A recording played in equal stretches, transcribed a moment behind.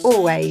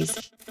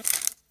always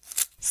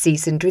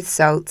seasoned with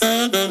salt.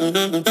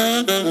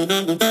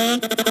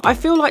 I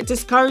feel like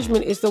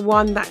discouragement is the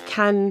one that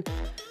can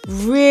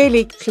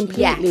really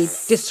completely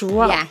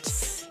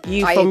disrupt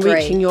you from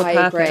reaching your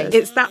purpose.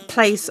 It's that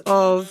place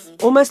of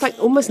almost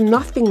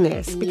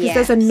nothingness, because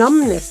there's a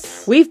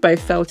numbness. We've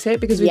both felt it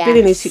because we've been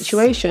in this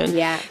situation.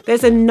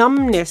 There's a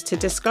numbness to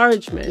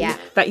discouragement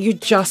that you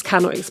just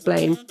cannot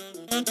explain.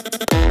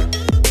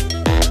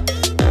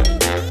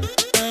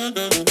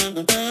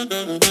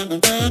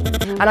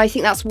 And I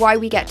think that's why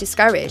we get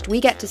discouraged. We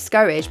get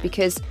discouraged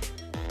because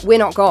we're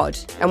not God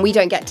and we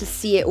don't get to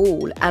see it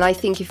all. And I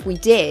think if we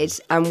did,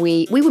 and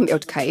we wouldn't be able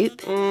to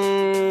cope.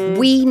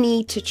 We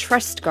need to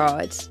trust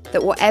God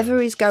that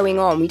whatever is going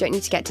on, we don't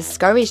need to get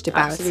discouraged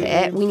about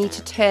it. We need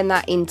to turn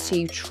that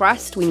into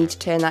trust. We need to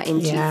turn that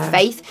into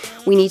faith.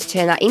 We need to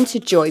turn that into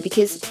joy,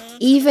 because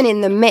even in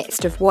the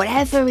midst of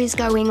whatever is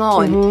going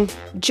on,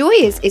 joy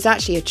is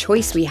actually a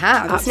choice we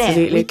have, isn't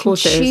it? We can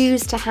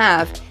choose to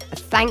have a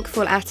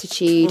thankful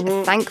attitude,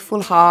 a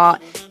thankful heart,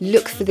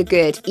 look for the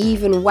good,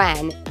 even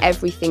when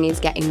everything is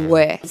getting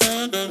worse.